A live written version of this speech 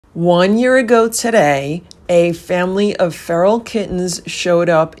1 year ago today, a family of feral kittens showed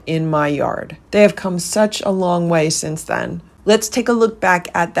up in my yard. They have come such a long way since then. Let's take a look back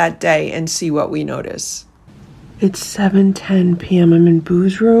at that day and see what we notice. It's 7:10 p.m. I'm in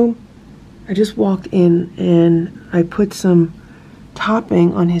Boo's room. I just walked in and I put some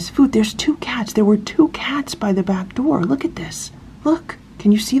topping on his food. There's 2 cats. There were 2 cats by the back door. Look at this. Look.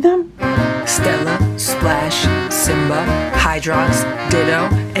 Can you see them? Stella, Splash, Simba, Hydrox,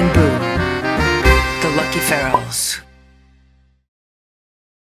 Ditto, and Boo. The lucky ferals.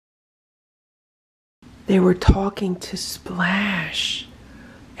 They were talking to Splash.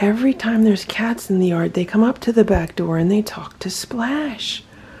 Every time there's cats in the yard, they come up to the back door and they talk to Splash.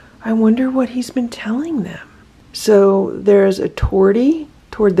 I wonder what he's been telling them. So there's a tortie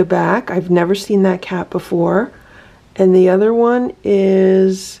toward the back. I've never seen that cat before. And the other one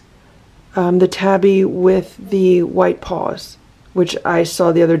is the tabby with the white paws, which I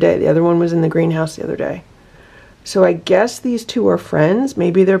saw the other day. The other one was in the greenhouse the other day. So I guess these 2 are friends.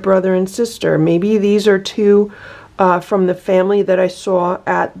 Maybe they're brother and sister. Maybe these are 2 from the family that I saw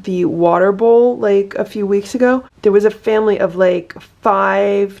at the water bowl like a few weeks ago. There was a family of like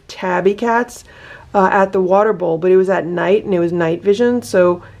 5 tabby cats at the water bowl, but it was at night and it was night vision.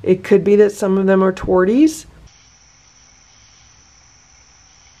 So it could be that some of them are torties.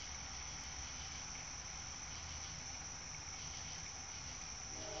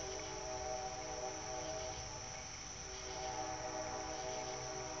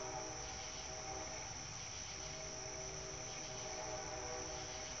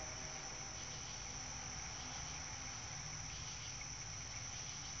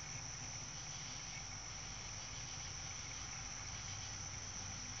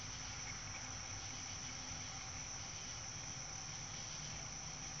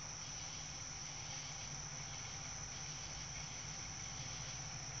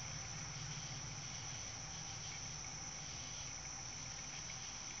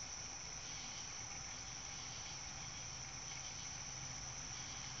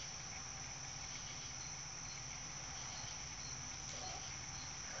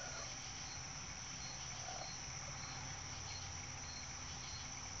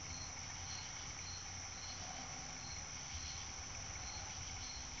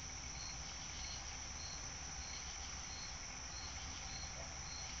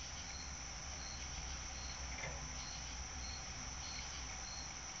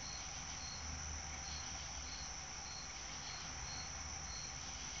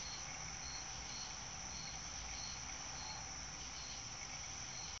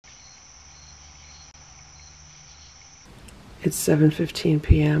 It's 7:15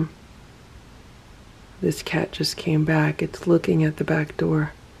 p.m. This cat just came back. It's looking at the back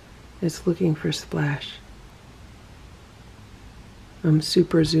door. It's looking for Splash. I'm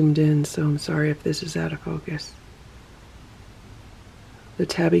super zoomed in, so I'm sorry if this is out of focus. The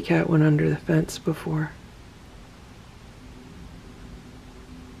tabby cat went under the fence before.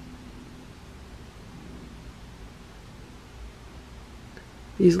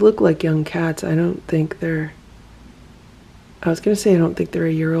 These look like young cats. I don't think they're... I was going to say I don't think they're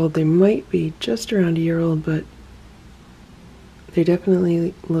a year old. They might be just around a year old, but they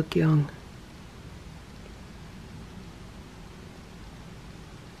definitely look young.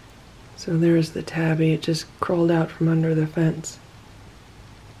 So there's the tabby. It just crawled out from under the fence.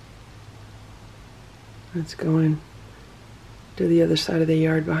 It's going to the other side of the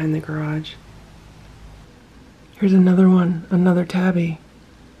yard behind the garage. Here's another one, another tabby.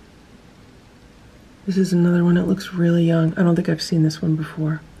 This is another one that looks really young. I don't think I've seen this one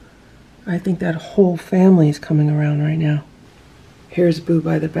before. I think that whole family is coming around right now. Here's Boo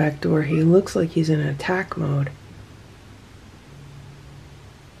by the back door. He looks like he's in attack mode.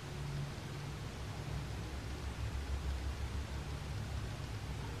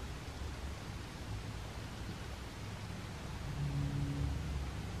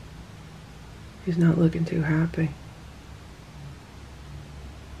 He's not looking too happy.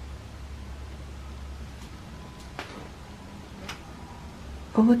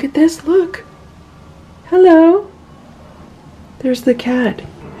 Oh, look at this, look. Hello. There's the cat.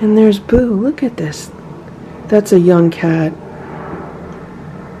 And there's Boo. Look at this. That's a young cat.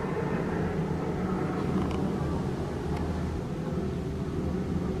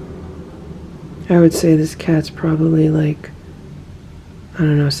 I would say this cat's probably like, I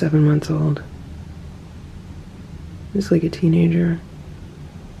don't know, 7 months old. It's like a teenager.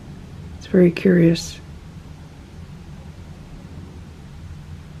 It's very curious.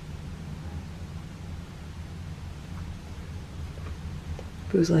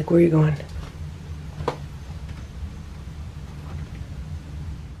 Boo's like, where are you going?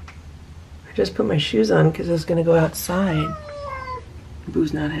 I just put my shoes on because I was gonna go outside.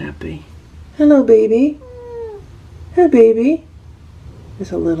 Boo's not happy. Hello, baby. Hey, baby.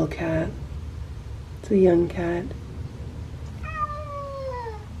 It's a little cat. It's a young cat.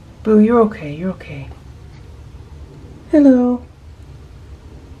 Boo, you're okay. You're okay. Hello.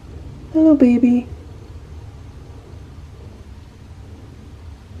 Hello, baby.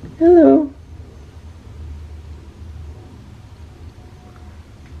 Hello.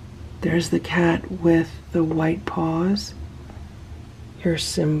 There's the cat with the white paws. Here's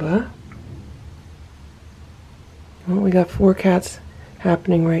Simba. Well, we got 4 cats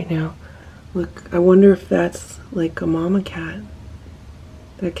happening right now. Look, I wonder if that's like a mama cat.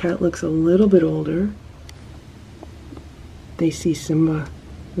 That cat looks a little bit older. They see Simba.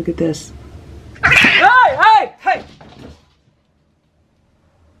 Look at this. Hey, hey, hey!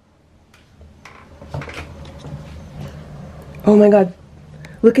 Oh my God.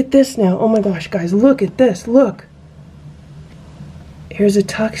 Look at this now. Oh my gosh, guys, look at this. Look. Here's a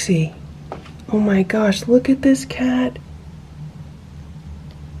tuxie. Oh my gosh, look at this cat.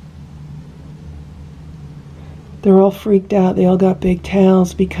 They're all freaked out. They all got big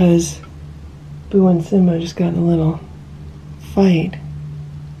tails because Boo and Simba just got in a little fight.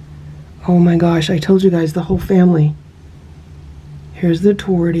 Oh my gosh, I told you guys, the whole family. Here's the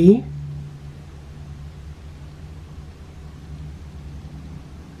tortie.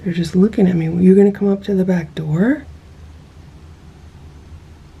 They're just looking at me. You're gonna come up to the back door?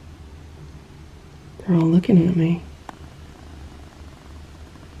 They're all looking at me.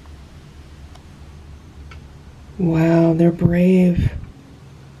 Wow, they're brave.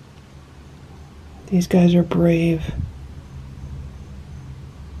 These guys are brave.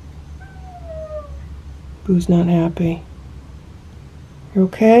 Boo's not happy. You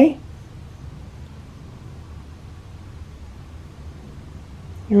okay?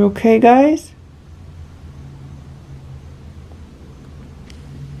 You're okay, guys?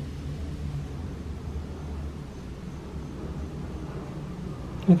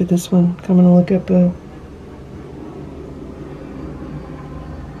 Look at this one, coming to look at Boo.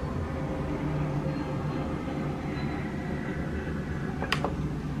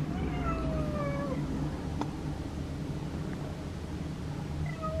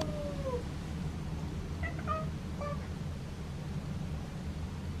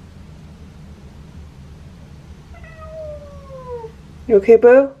 You okay,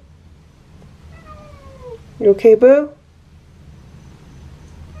 Boo? You okay, Boo?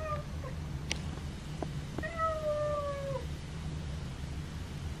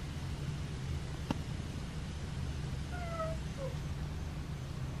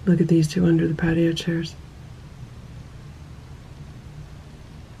 Look at these two under the patio chairs.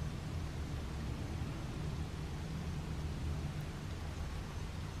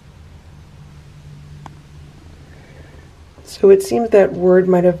 So it seems that word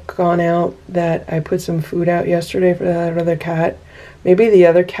might have gone out that I put some food out yesterday for that other cat. Maybe the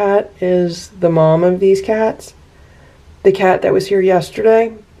other cat is the mom of these cats. The cat that was here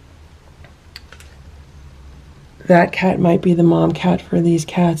yesterday, that cat might be the mom cat for these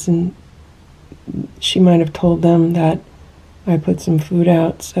cats, and she might have told them that I put some food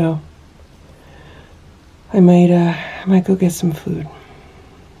out, so I might go get some food.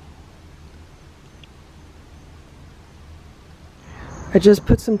 I just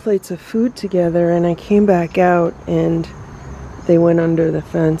put some plates of food together and I came back out and they went under the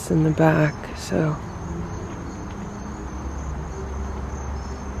fence in the back, so.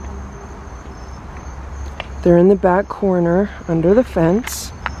 They're in the back corner under the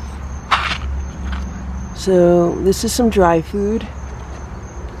fence. So this is some dry food.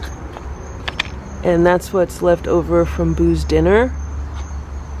 And that's what's left over from Boo's dinner.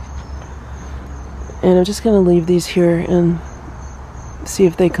 And I'm just gonna leave these here and see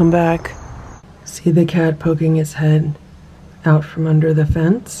if they come back. See the cat poking its head out from under the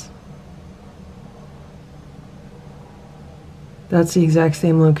fence? That's the exact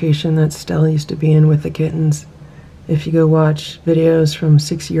same location that Stella used to be in with the kittens. If you go watch videos from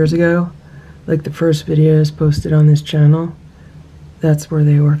 6 years ago, like the first videos posted on this channel, that's where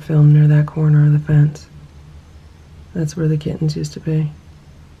they were filmed, near that corner of the fence. That's where the kittens used to be.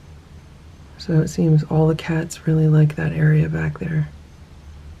 So it seems all the cats really like that area back there.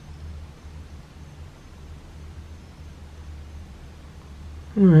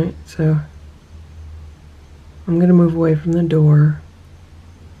 Alright, so I'm gonna move away from the door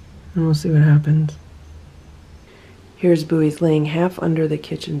and we'll see what happens. Here's Boo. He's laying half under the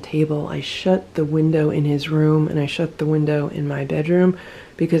kitchen table. I shut the window in his room and I shut the window in my bedroom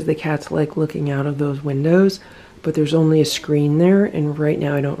because the cats like looking out of those windows. but there's only a screen there, and right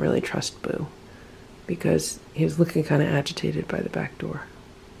now I don't really trust Boo because he was looking kind of agitated by the back door.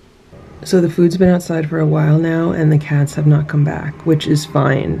 So the food's been outside for a while now, and the cats have not come back, which is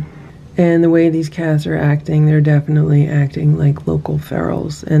fine. And the way these cats are acting, they're definitely acting like local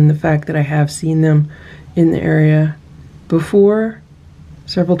ferals. And the fact that I have seen them in the area before,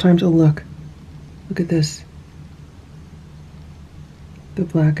 several times. Oh, look at this. The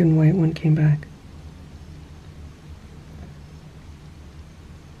black and white one came back.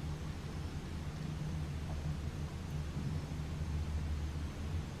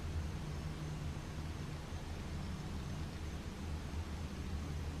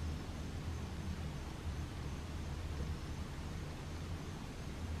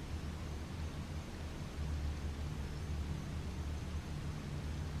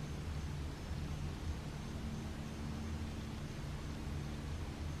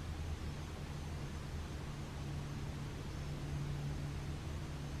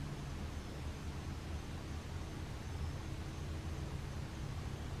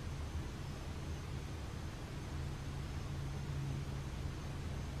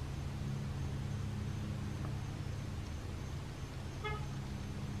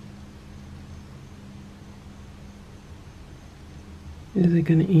 Is it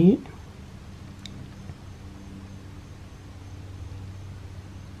gonna eat?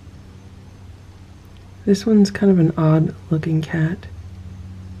 This one's kind of an odd looking cat.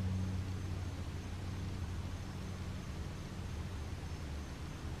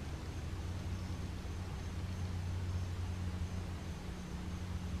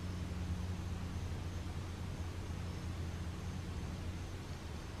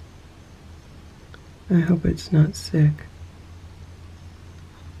 I hope it's not sick.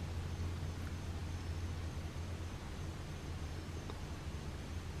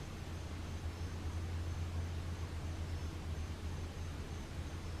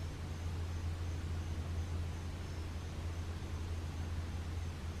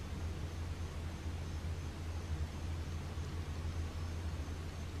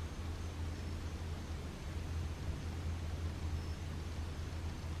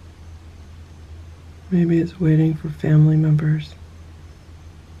 Maybe it's waiting for family members.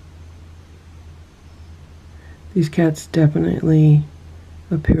 These cats definitely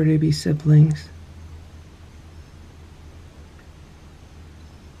appear to be siblings.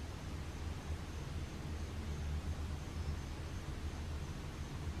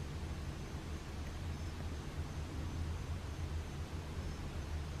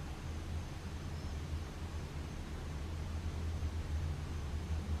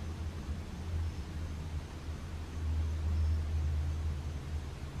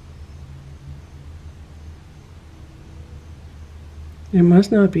 It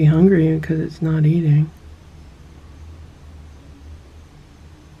must not be hungry because it's not eating.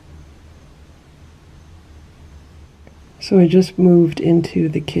 So I just moved into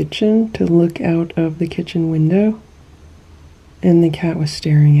the kitchen to look out of the kitchen window, and the cat was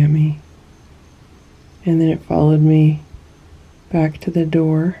staring at me. And then it followed me back to the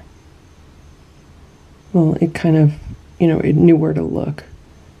door. Well, it kind of, it knew where to look.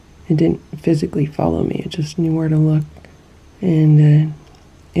 It didn't physically follow me, it just knew where to look. And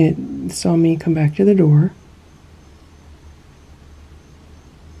it saw me come back to the door.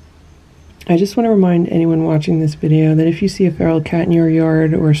 I just want to remind anyone watching this video that if you see a feral cat in your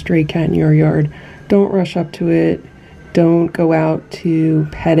yard or a stray cat in your yard, don't rush up to it. Don't go out to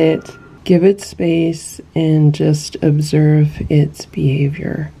pet it. Give it space and just observe its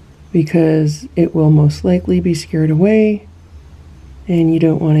behavior, because it will most likely be scared away, and you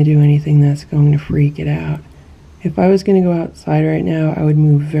don't want to do anything that's going to freak it out. If I was going to go outside right now, I would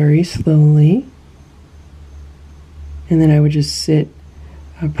move very slowly, and then I would just sit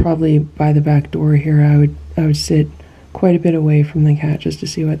probably by the back door here. I would sit quite a bit away from the cat just to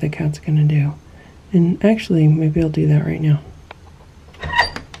see what the cat's going to do. And actually, maybe I'll do that right now.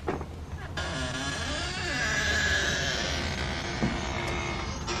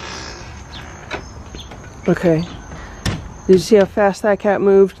 Okay. Did you see how fast that cat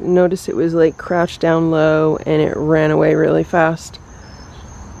moved? Notice it was like crouched down low and it ran away really fast.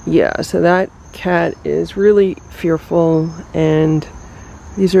 Yeah, so that cat is really fearful, and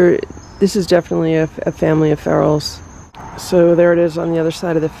this is definitely a family of ferals. So there it is on the other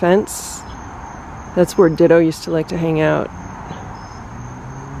side of the fence. That's where Ditto used to like to hang out.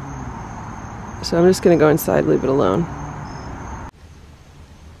 So I'm just gonna go inside, leave it alone.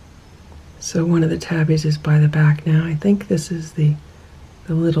 So one of the tabbies is by the back now. I think this is the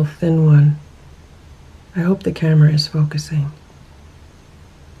little thin one. I hope the camera is focusing.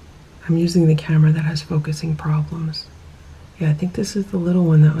 I'm using the camera that has focusing problems. Yeah, I think this is the little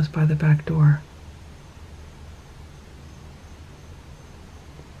one that was by the back door.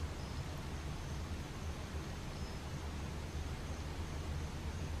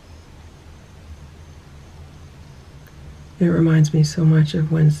 It reminds me so much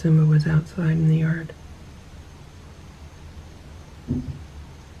of when Simba was outside in the yard.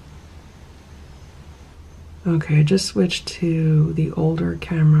 Okay, I just switched to the older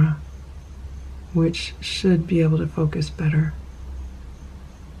camera, which should be able to focus better.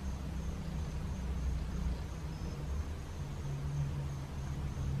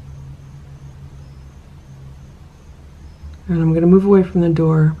 And I'm going to move away from the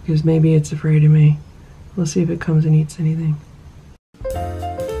door because maybe it's afraid of me. We'll see if it comes and eats anything.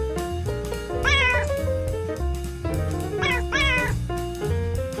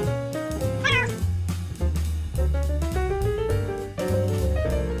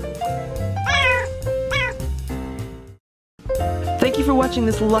 Thank you for watching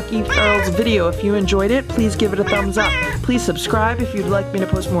this Lucky Ferals video. If you enjoyed it, please give it a thumbs up. Please subscribe if you'd like me to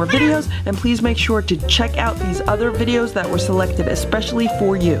post more videos, and please make sure to check out these other videos that were selected especially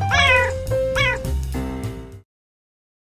for you.